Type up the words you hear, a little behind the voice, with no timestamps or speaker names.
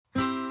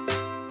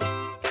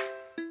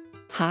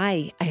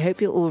Hi, I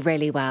hope you're all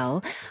really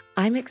well.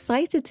 I'm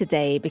excited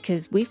today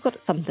because we've got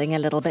something a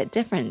little bit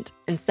different.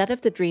 Instead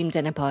of the dream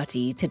dinner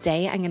party,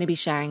 today I'm going to be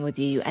sharing with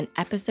you an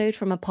episode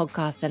from a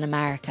podcast in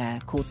America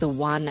called The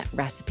One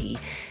Recipe,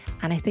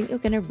 and I think you're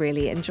going to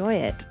really enjoy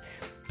it.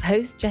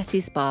 Host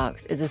Jesse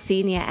Sparks is a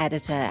senior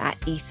editor at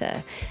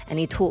Eater, and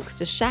he talks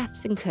to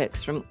chefs and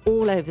cooks from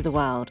all over the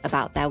world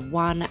about their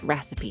one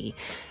recipe.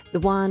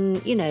 The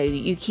one,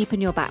 you keep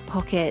in your back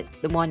pocket,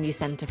 the one you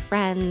send to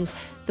friends,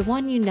 the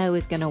one you know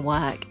is going to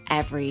work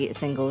every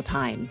single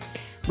time.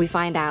 We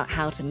find out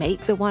how to make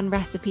the one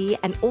recipe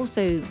and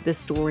also the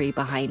story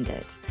behind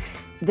it.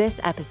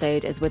 This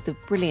episode is with the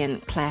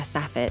brilliant Claire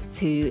Saffitz,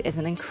 who is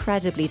an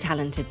incredibly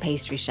talented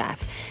pastry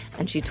chef,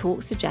 and she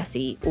talks to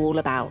Jesse all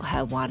about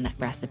her one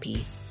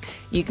recipe.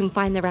 You can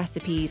find the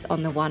recipes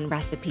on the One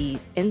Recipe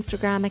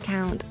Instagram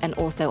account and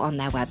also on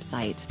their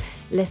website.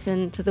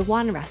 Listen to the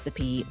One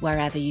Recipe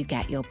wherever you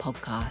get your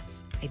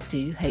podcasts. I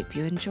do hope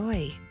you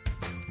enjoy.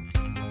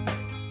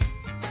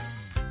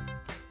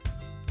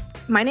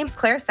 My name's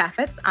Claire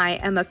Saffitz. I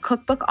am a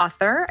cookbook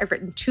author. I've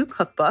written 2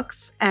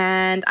 cookbooks,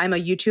 and I'm a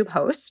YouTube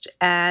host.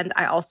 And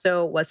I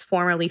also was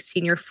formerly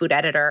senior food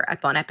editor at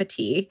Bon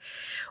Appetit.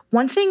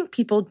 One thing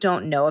people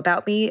don't know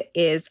about me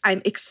is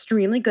I'm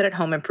extremely good at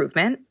home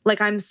improvement.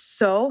 I'm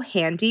so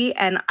handy,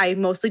 and I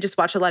mostly just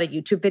watch a lot of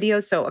YouTube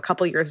videos. So a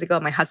couple years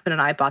ago, my husband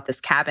and I bought this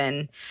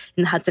cabin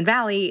in the Hudson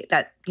Valley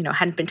that,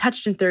 hadn't been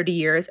touched in 30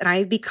 years. And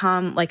I've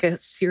become a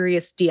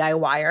serious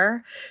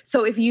DIYer.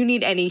 So if you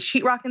need any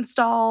sheetrock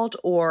installed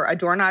or a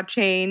doorknob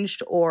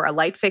changed or a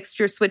light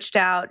fixture switched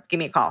out, give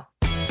me a call.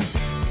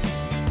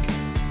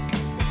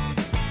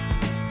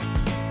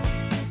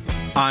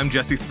 I'm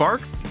Jesse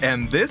Sparks,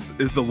 and this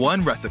is The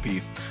One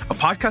Recipe, a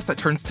podcast that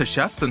turns to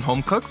chefs and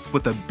home cooks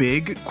with a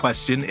big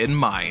question in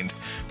mind.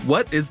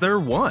 What is their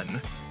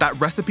one? That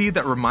recipe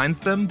that reminds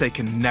them they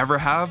can never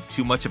have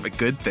too much of a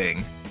good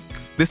thing.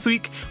 This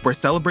week, we're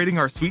celebrating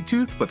our sweet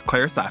tooth with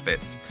Claire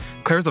Saffitz.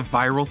 Claire's a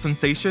viral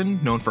sensation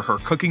known for her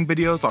cooking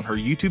videos on her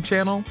YouTube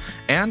channel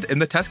and in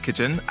the test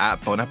kitchen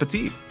at Bon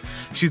Appetit.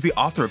 She's the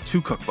author of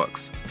 2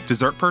 cookbooks,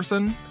 Dessert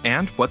Person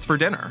and What's for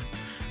Dinner.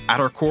 At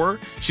her core,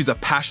 she's a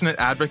passionate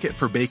advocate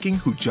for baking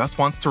who just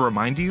wants to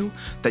remind you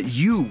that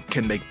you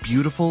can make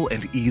beautiful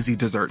and easy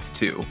desserts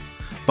too.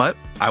 But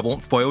I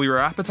won't spoil your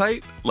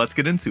appetite. Let's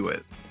get into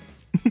it.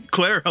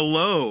 Claire,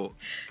 hello.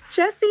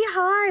 Jesse,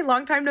 hi.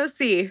 Long time no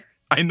see.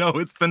 I know,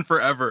 it's been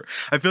forever.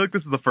 I feel like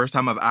this is the first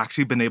time I've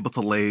actually been able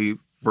to lay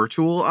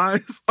virtual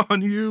eyes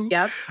on you.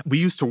 Yep. We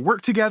used to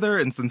work together,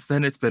 and since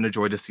then it's been a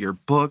joy to see your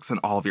books and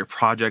all of your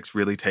projects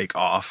really take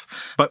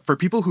off. But for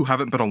people who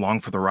haven't been along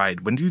for the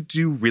ride, when did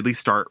you really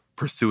start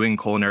pursuing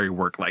culinary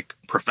work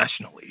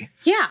professionally?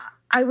 Yeah.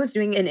 I was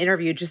doing an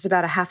interview just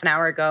about a half an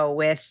hour ago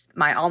with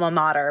my alma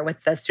mater,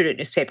 with the student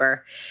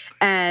newspaper,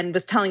 and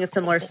was telling a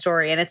similar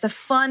story. And it's a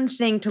fun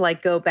thing to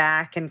go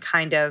back and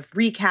kind of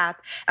recap.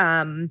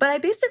 But I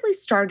basically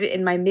started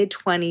in my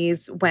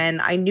mid-20s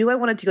when I knew I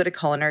wanted to go to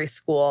culinary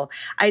school.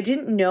 I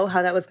didn't know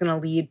how that was going to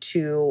lead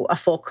to a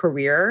full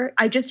career.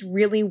 I just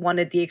really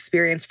wanted the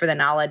experience for the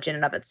knowledge in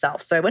and of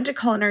itself. So I went to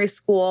culinary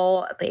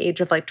school at the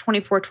age of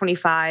 24,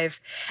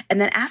 25.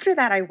 And then after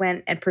that, I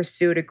went and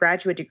pursued a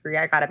graduate degree.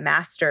 I got a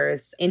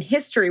master's in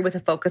history with a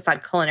focus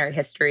on culinary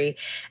history.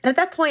 And at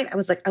that point, I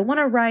was I want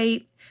to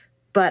write,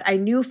 but I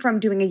knew from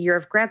doing a year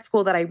of grad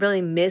school that I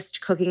really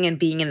missed cooking and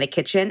being in the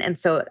kitchen. And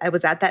so I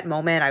was at that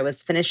moment, I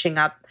was finishing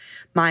up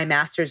my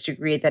master's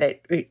degree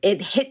that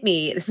it hit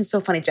me. This is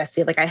so funny,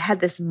 Jesse. I had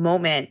this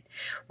moment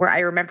where I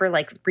remember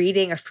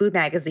reading a food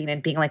magazine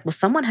and being well,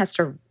 someone has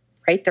to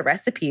write the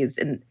recipes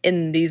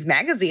in these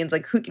magazines.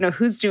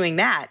 Who's doing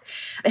that?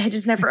 It had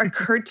just never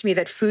occurred to me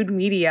that food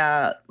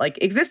media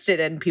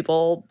existed and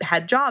people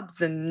had jobs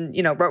and,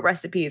 wrote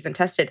recipes and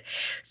tested.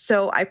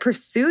 So I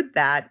pursued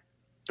that,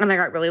 and I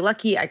got really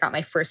lucky. I got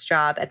my first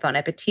job at Bon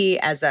Appetit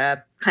as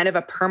a kind of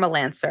a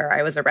permalancer.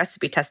 I was a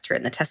recipe tester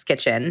in the test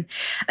kitchen.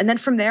 And then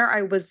from there,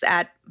 I was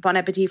at Bon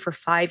Appetit for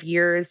 5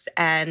 years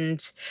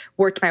and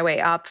worked my way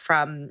up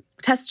from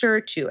tester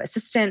to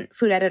assistant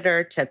food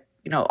editor to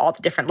all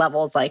the different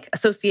levels,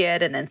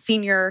 associate and then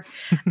senior,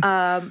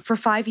 for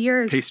 5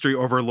 years. Pastry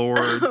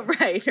overlord.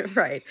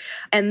 Right.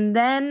 And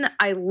then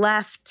I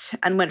left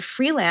and went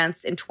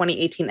freelance in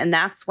 2018. And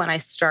that's when I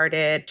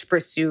started to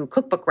pursue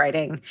cookbook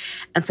writing.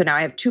 And so now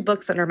I have 2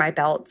 books under my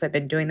belt. So I've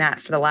been doing that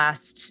for the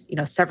last,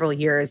 several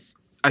years.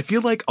 I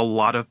feel like a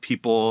lot of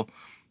people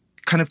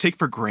kind of take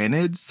for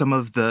granted some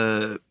of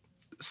the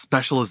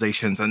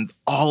specializations and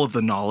all of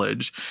the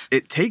knowledge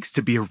it takes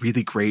to be a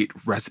really great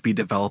recipe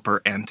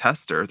developer and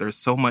tester. There's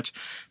so much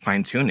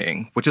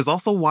fine-tuning, which is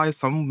also why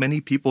so many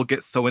people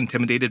get so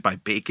intimidated by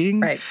baking.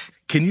 Right.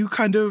 Can you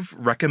kind of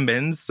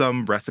recommend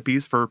some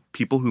recipes for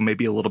people who may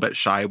be a little bit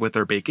shy with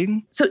their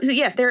baking? So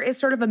yes, there is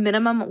sort of a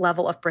minimum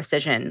level of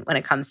precision when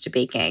it comes to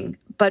baking.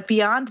 But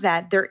beyond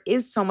that, there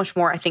is so much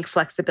more, I think,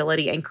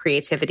 flexibility and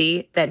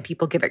creativity than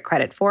people give it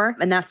credit for.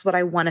 And that's what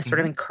I want to sort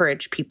of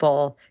encourage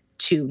people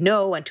to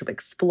know and to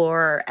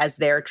explore as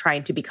they're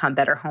trying to become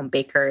better home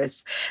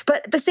bakers.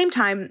 But at the same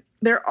time,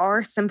 there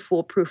are some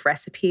foolproof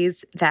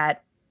recipes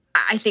that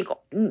I think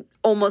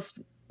almost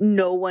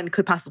no one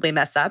could possibly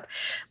mess up.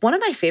 One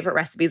of my favorite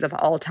recipes of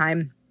all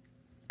time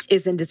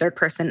is in Dessert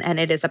Person, and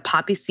it is a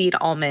poppy seed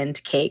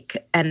almond cake.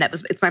 And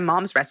it's my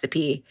mom's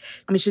recipe.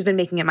 I mean, she's been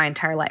making it my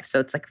entire life. So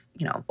it's like,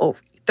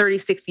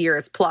 36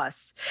 years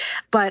plus.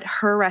 But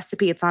her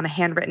recipe, it's on a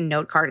handwritten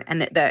note card,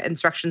 and the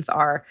instructions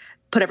are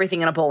put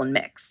everything in a bowl and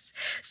mix.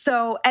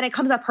 So, and it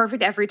comes out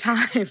perfect every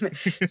time.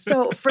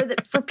 So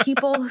for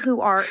people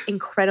who are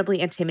incredibly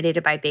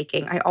intimidated by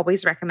baking, I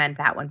always recommend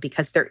that one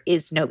because there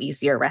is no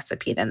easier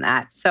recipe than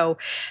that. So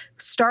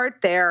start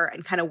there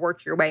and kind of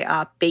work your way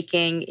up.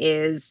 Baking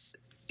is,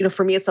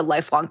 for me, it's a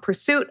lifelong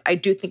pursuit. I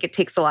do think it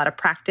takes a lot of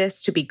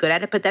practice to be good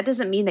at it, but that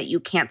doesn't mean that you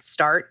can't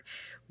start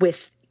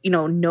with,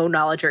 no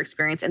knowledge or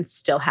experience and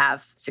still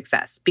have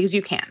success, because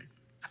you can.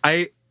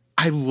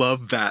 I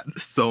love that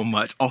so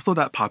much. Also,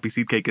 that poppy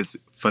seed cake is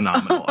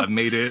phenomenal. I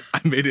made it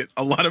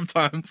a lot of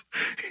times.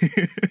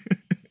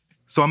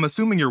 So I'm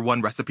assuming your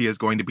one recipe is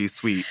going to be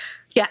sweet.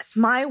 Yes,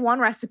 my one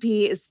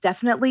recipe is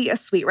definitely a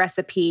sweet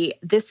recipe.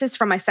 This is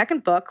from my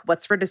second book,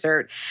 What's for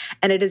Dessert?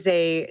 And it is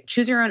a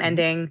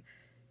Choose-Your-Own-Ending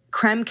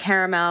creme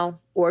caramel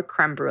or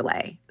creme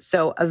brulee.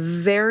 So a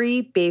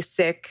very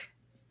basic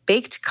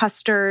baked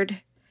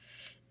custard.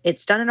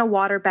 It's done in a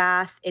water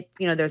bath.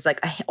 There's like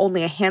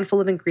only a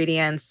handful of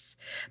ingredients,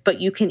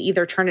 but you can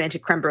either turn it into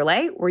creme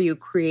brulee, where you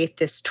create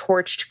this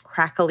torched,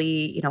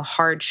 crackly,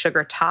 hard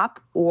sugar top,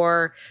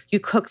 or you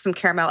cook some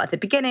caramel at the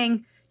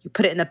beginning, you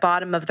put it in the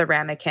bottom of the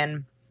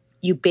ramekin,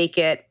 you bake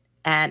it,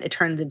 and it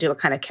turns into a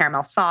kind of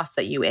caramel sauce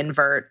that you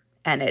invert,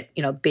 and it,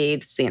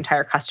 bathes the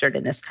entire custard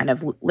in this kind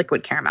of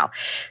liquid caramel.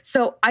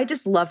 So I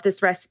just love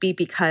this recipe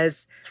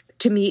because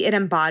to me, it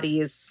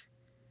embodies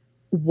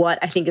what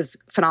I think is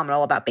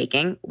phenomenal about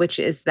baking, which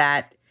is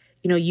that,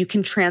 you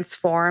can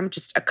transform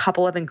just a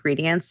couple of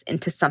ingredients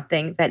into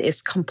something that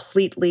is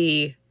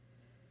completely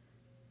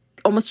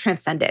almost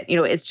transcendent.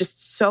 It's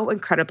just so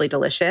incredibly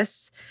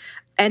delicious,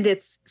 and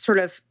it's sort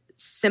of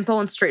simple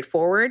and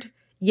straightforward,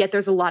 yet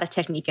there's a lot of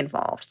technique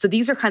involved. So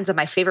these are kinds of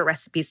my favorite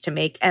recipes to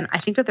make. And I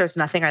think that there's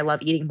nothing I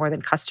love eating more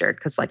than custard,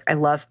 because I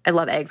love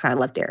eggs and I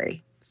love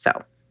dairy. So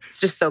it's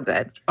just so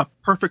good. A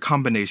perfect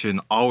combination,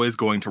 always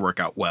going to work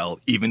out well,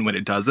 even when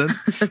it doesn't.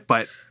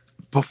 But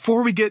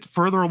before we get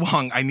further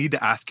along, I need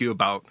to ask you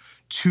about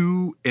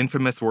two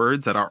infamous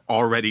words that are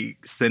already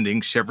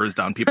sending shivers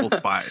down people's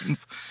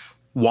spines.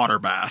 Water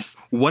bath.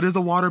 What is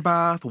a water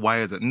bath? Why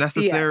is it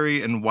necessary?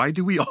 Yes. And why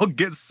do we all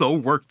get so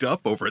worked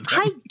up over them?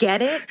 I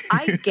get it.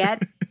 I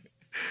get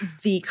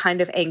the kind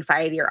of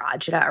anxiety or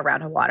agita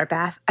around a water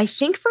bath. I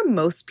think for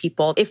most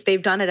people, if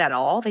they've done it at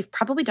all, they've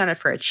probably done it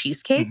for a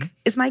cheesecake,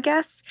 is my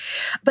guess.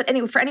 But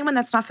anyway, for anyone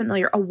that's not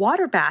familiar, a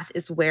water bath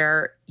is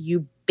where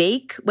you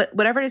bake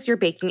whatever it is you're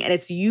baking, and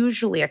it's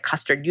usually a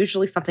custard,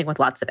 usually something with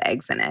lots of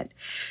eggs in it.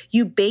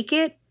 You bake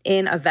it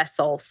in a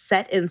vessel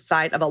set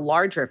inside of a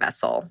larger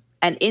vessel.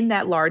 And in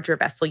that larger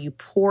vessel, you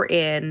pour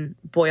in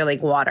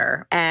boiling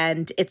water,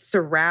 and it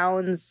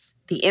surrounds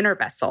the inner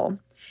vessel.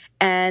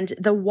 And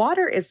the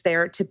water is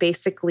there to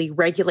basically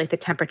regulate the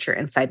temperature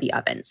inside the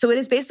oven. So it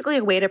is basically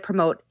a way to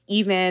promote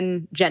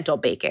even, gentle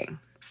baking.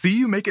 See,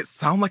 you make it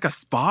sound like a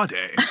spa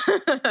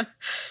day.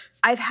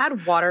 I've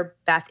had water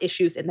bath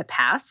issues in the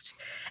past.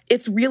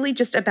 It's really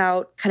just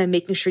about kind of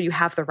making sure you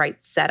have the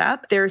right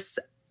setup. There's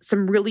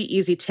some really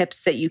easy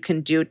tips that you can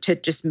do to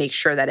just make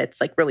sure that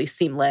it's like really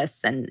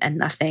seamless and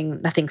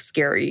nothing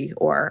scary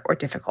or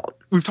difficult.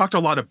 We've talked a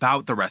lot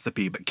about the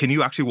recipe, but can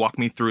you actually walk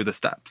me through the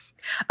steps?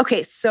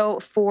 Okay, so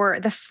for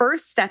the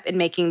first step in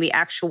making the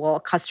actual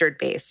custard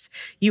base,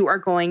 you are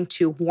going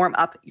to warm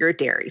up your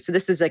dairy. So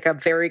this is like a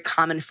very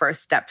common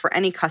first step for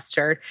any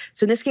custard.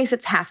 So in this case,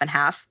 it's half and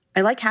half. I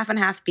like half and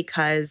half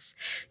because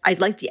I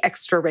like the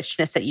extra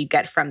richness that you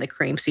get from the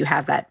cream. So you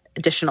have that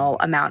additional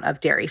amount of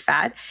dairy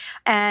fat.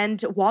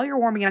 And while you're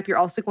warming it up, you're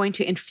also going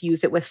to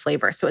infuse it with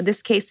flavor. So in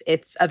this case,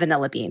 it's a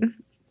vanilla bean.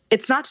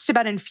 It's not just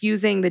about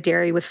infusing the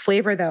dairy with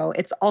flavor, though.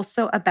 It's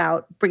also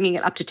about bringing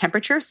it up to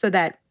temperature so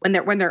that when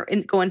they're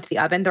go into the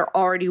oven, they're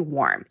already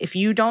warm. If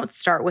you don't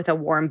start with a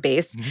warm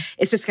base,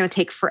 it's just going to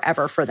take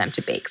forever for them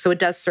to bake. So it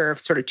does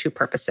serve sort of two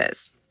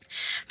purposes.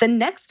 The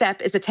next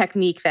step is a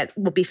technique that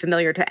will be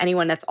familiar to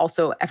anyone that's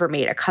also ever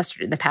made a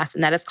custard in the past,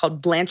 and that is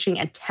called blanching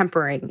and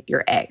tempering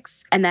your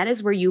eggs. And that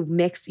is where you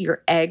mix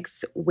your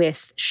eggs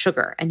with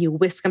sugar and you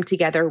whisk them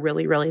together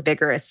really, really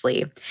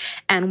vigorously.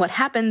 And what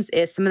happens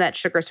is some of that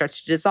sugar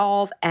starts to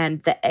dissolve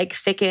and the egg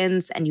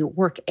thickens and you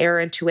work air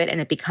into it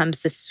and it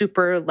becomes this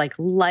super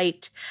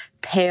light,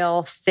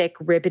 pale, thick,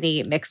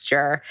 ribbony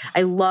mixture.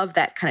 I love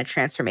that kind of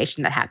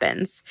transformation that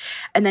happens.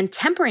 And then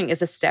tempering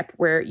is a step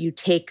where you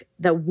take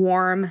the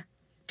warm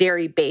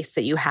dairy base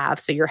that you have,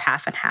 so you're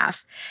half and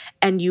half,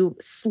 and you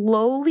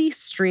slowly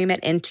stream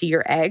it into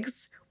your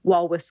eggs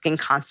while whisking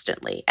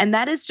constantly. And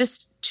that is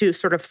just to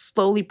sort of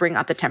slowly bring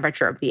up the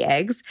temperature of the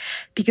eggs.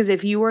 Because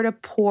if you were to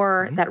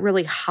pour that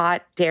really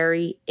hot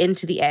dairy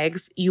into the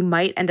eggs, you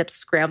might end up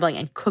scrambling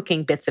and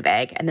cooking bits of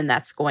egg. And then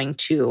that's going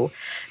to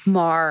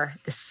mar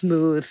the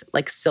smooth,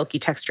 like silky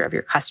texture of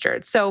your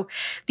custard. So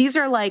these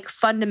are like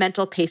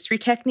fundamental pastry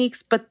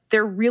techniques, but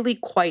they're really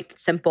quite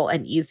simple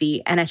and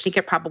easy. And I think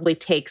it probably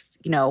takes,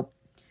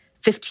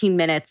 15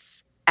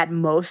 minutes at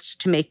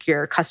most to make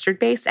your custard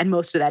base. And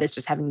most of that is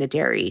just having the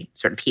dairy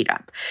sort of heat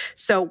up.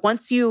 So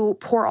once you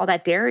pour all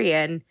that dairy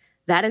in,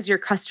 that is your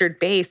custard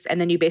base.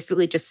 And then you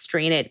basically just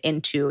strain it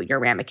into your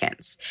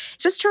ramekins.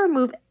 Just to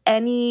remove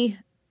any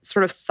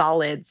sort of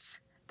solids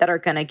that are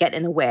going to get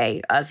in the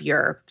way of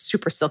your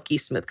super silky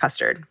smooth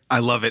custard. I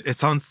love it. It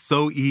sounds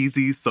so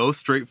easy, so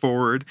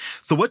straightforward.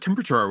 So what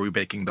temperature are we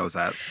baking those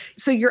at?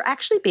 So you're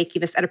actually baking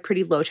this at a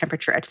pretty low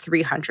temperature at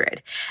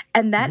 300.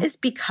 And that is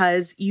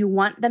because you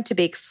want them to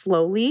bake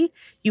slowly.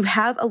 You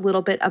have a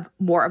little bit of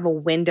more of a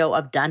window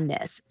of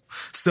doneness.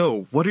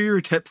 So what are your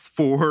tips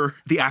for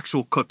the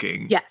actual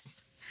cooking?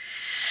 Yes.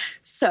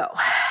 So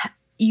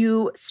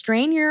you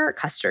strain your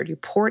custard, you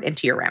pour it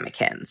into your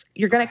ramekins.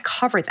 You're going to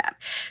cover them.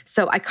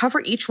 So I cover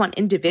each one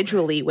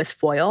individually with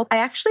foil. I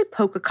actually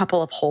poke a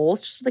couple of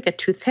holes, just with like a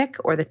toothpick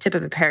or the tip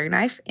of a paring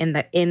knife in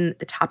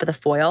the top of the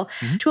foil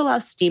to allow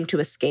steam to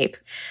escape.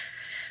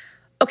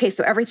 Okay,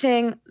 so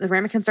the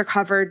ramekins are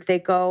covered. They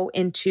go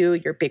into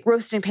your big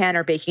roasting pan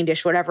or baking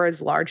dish, whatever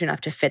is large enough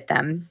to fit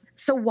them.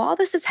 So while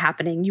this is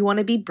happening, you want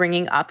to be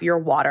bringing up your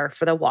water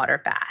for the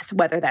water bath,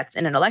 whether that's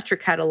in an electric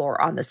kettle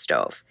or on the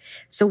stove.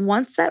 So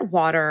once that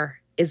water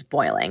is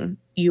boiling,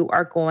 you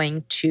are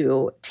going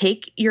to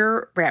take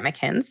your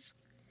ramekins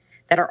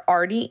that are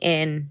already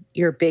in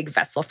your big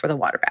vessel for the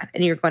water bath,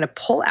 and you're going to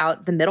pull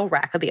out the middle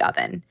rack of the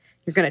oven.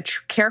 You're going to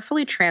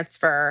carefully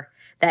transfer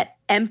that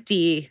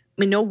empty,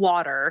 no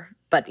water,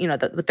 but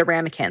with the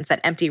ramekins, that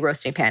empty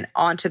roasting pan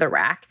onto the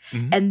rack,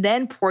 and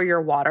then pour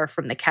your water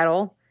from the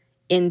kettle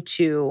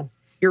into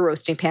your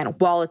roasting pan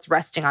while it's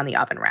resting on the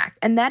oven rack.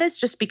 And that is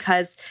just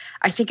because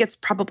I think it's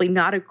probably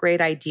not a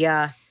great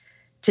idea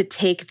to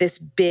take this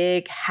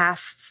big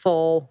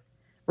half-full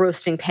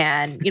roasting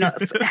pan,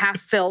 half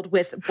filled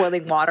with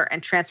boiling water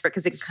and transfer it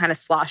because it can kind of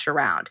slosh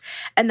around.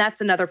 And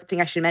that's another thing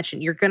I should mention.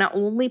 You're going to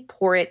only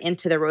pour it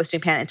into the roasting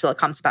pan until it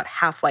comes about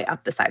halfway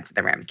up the sides of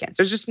the ramekins.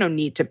 There's just no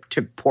need to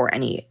pour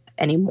any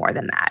more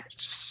than that.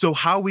 So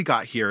how we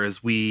got here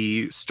is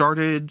we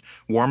started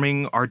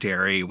warming our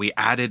dairy. We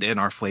added in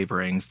our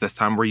flavorings. This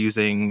time we're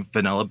using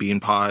vanilla bean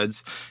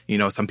pods.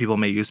 Some people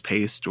may use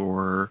paste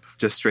or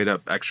just straight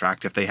up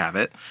extract if they have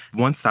it.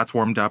 Once that's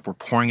warmed up, we're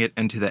pouring it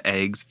into the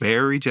eggs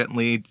very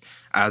gently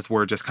as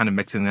we're just kind of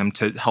mixing them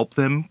to help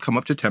them come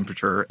up to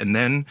temperature. And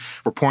then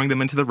we're pouring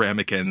them into the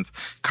ramekins,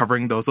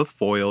 covering those with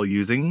foil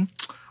using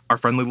our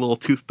friendly little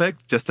toothpick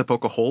just to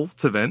poke a hole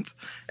to vent.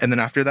 And then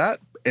after that,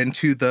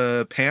 into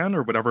the pan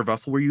or whatever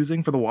vessel we're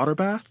using for the water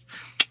bath,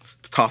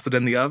 toss it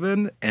in the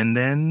oven, and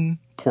then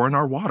pour in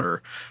our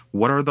water.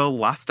 What are the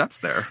last steps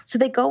there? So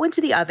they go into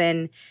the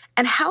oven,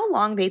 and how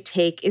long they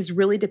take is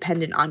really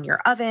dependent on your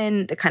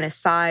oven, the kind of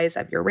size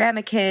of your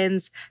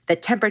ramekins, the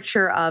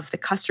temperature of the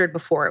custard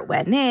before it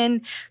went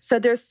in. So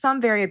there's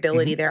some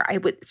variability there.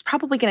 It's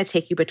probably going to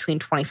take you between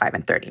 25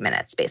 and 30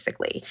 minutes,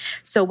 basically.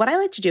 So what I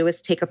like to do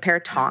is take a pair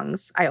of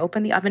tongs. I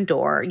open the oven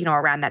door,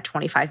 around that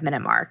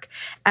 25-minute mark,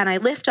 and I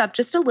lift up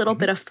just a little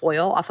bit of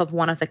foil off of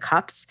one of the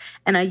cups,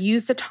 and I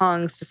use the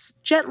tongs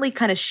to gently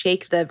kind of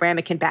shake the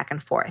ramekin back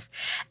and forth.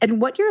 And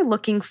what you're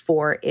looking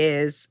for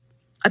is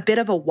a bit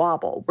of a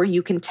wobble where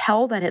you can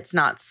tell that it's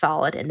not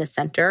solid in the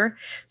center.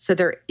 So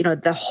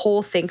the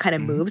whole thing kind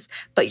of moves,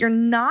 but you're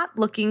not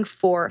looking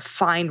for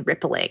fine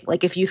rippling.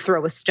 Like if you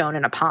throw a stone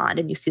in a pond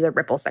and you see the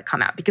ripples that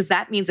come out, because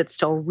that means it's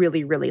still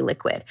really, really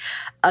liquid.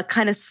 A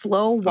kind of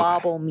slow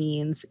wobble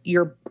means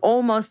you're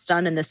almost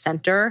done in the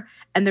center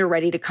and they're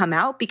ready to come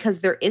out,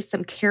 because there is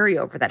some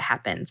carryover that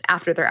happens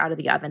after they're out of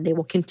the oven. They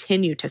will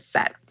continue to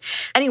set.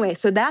 Anyway,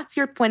 so that's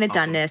your point of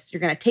doneness.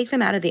 You're going to take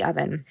them out of the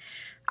oven.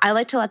 I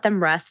like to let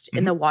them rest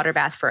in the water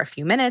bath for a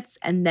few minutes,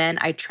 and then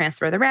I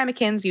transfer the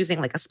ramekins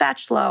using like a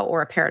spatula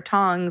or a pair of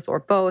tongs or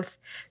both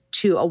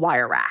to a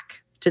wire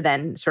rack to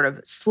then sort of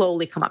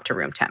slowly come up to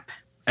room temp.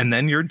 And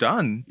then you're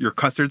done. Your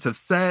custards have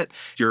set.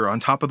 You're on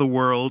top of the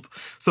world.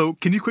 So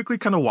can you quickly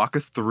kind of walk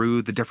us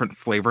through the different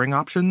flavoring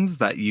options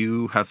that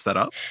you have set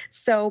up?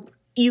 So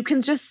you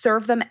can just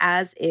serve them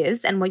as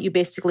is. And what you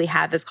basically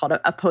have is called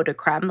a pot de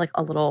crème, like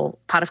a little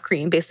pot of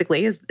cream,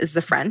 basically, is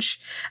the French.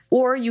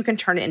 Or you can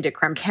turn it into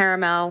crème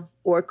caramel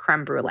or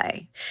crème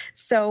brûlée.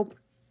 So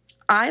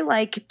I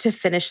like to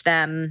finish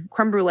them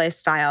crème brûlée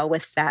style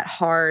with that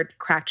hard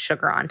cracked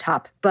sugar on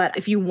top. But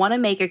if you want to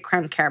make a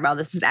crème caramel,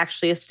 this is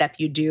actually a step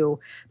you do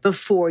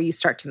before you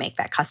start to make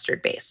that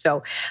custard base.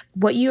 So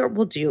what you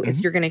will do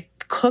is you're going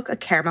to cook a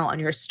caramel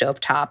on your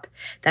stovetop.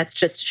 That's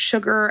just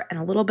sugar and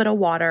a little bit of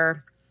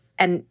water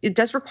And it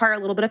does require a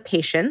little bit of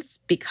patience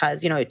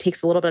because, it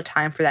takes a little bit of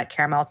time for that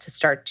caramel to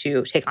start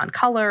to take on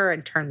color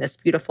and turn this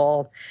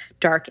beautiful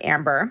dark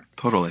amber.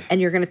 Totally. And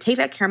you're going to take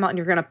that caramel and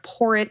you're going to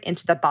pour it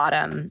into the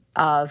bottom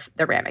of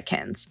the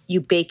ramekins.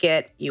 You bake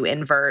it, you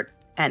invert,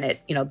 and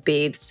it,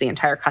 bathes the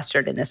entire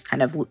custard in this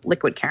kind of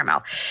liquid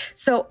caramel.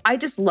 So I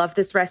just love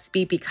this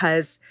recipe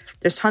because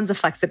there's tons of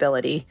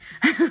flexibility.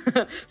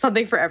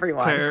 Something for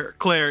everyone.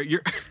 Claire,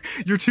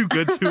 you're too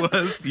good to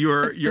us.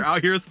 You're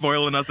out here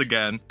spoiling us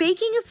again.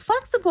 Baking is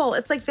flexible.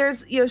 It's like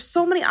there's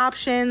so many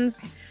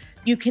options.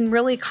 You can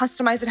really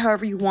customize it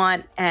however you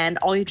want, and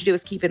all you have to do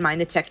is keep in mind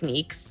the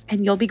techniques,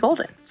 and you'll be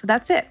golden. So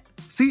that's it.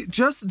 See,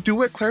 just do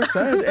what Claire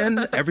said, and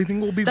everything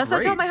will be That's great.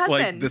 what I tell my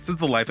husband. This is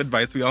the life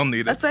advice we all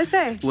need. That's what I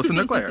say. Listen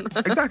to Claire.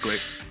 Exactly.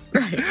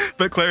 Right.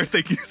 But Claire,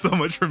 thank you so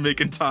much for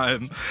making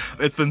time.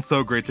 It's been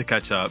so great to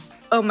catch up.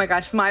 Oh my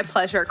gosh, my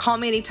pleasure. Call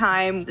me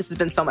anytime. This has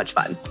been so much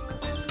fun.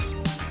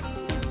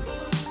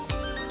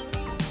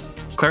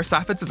 Claire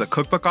Saffitz is a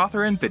cookbook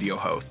author and video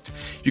host.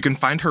 You can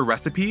find her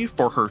recipe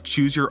for her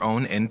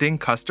Choose-Your-Own-Ending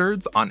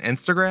Custards on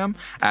Instagram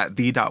at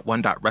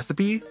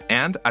the.one.recipe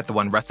and at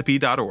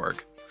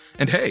theonerecipe.org.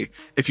 And hey,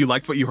 if you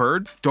liked what you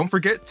heard, don't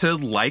forget to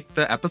like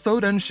the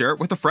episode and share it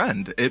with a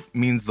friend. It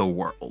means the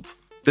world.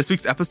 This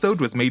week's episode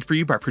was made for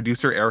you by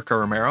producer Erica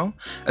Romero,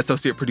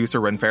 associate producer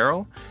Ren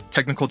Farrell,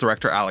 technical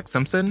director Alex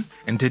Simpson,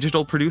 and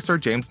digital producer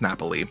James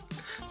Napoli.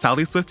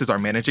 Sally Swift is our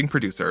managing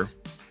producer.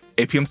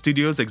 APM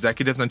Studios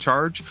executives in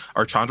charge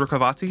are Chandra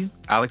Kavati,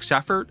 Alex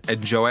Schaffert,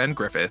 and Joanne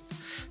Griffith.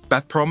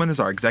 Beth Perlman is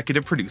our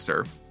executive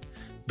producer.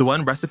 The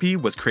One Recipe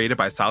was created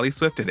by Sally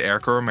Swift and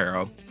Erica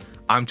Romero.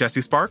 I'm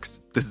Jesse Sparks.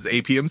 This is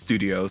APM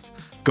Studios.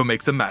 Go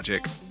make some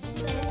magic.